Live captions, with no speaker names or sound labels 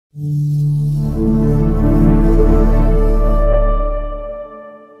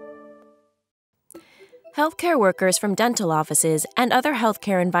Healthcare workers from dental offices and other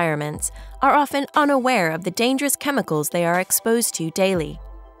healthcare environments are often unaware of the dangerous chemicals they are exposed to daily.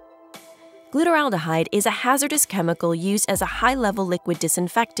 Glutaraldehyde is a hazardous chemical used as a high-level liquid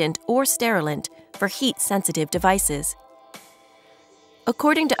disinfectant or sterilant for heat-sensitive devices.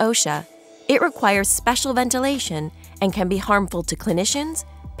 According to OSHA, it requires special ventilation and can be harmful to clinicians,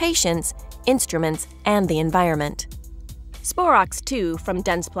 patients, instruments, and the environment. Sporox II from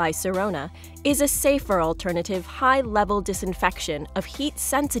Dentsply Sirona is a safer alternative high-level disinfection of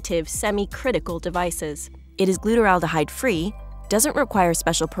heat-sensitive semi-critical devices. It is glutaraldehyde-free, doesn't require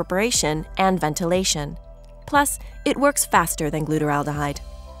special preparation and ventilation. Plus, it works faster than glutaraldehyde.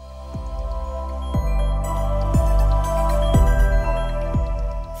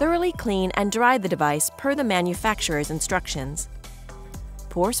 Thoroughly clean and dry the device per the manufacturer's instructions.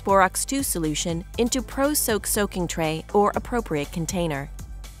 Pour Sporox II solution into Pro-Soak soaking tray or appropriate container.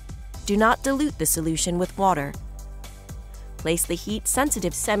 Do not dilute the solution with water. Place the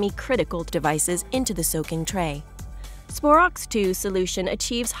heat-sensitive semi-critical devices into the soaking tray. Sporox II solution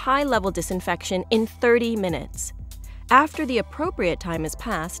achieves high-level disinfection in 30 minutes. After the appropriate time has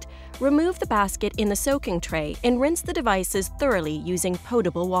passed, remove the basket in the soaking tray and rinse the devices thoroughly using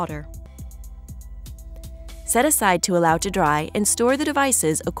potable water. Set aside to allow to dry and store the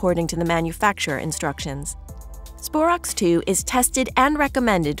devices according to the manufacturer instructions. Sporox II is tested and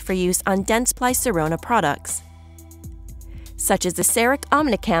recommended for use on Dentsply Sirona products, such as the Ceric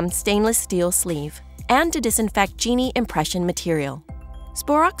Omnicam stainless steel sleeve, and to disinfect Genie impression material.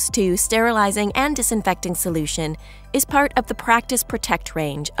 Sporox II sterilizing and disinfecting solution is part of the Practice Protect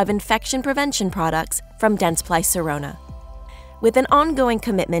range of infection prevention products from Dentsply Sirona, with an ongoing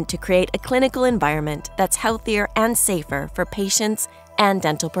commitment to create a clinical environment that's healthier and safer for patients and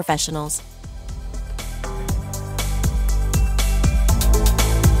dental professionals.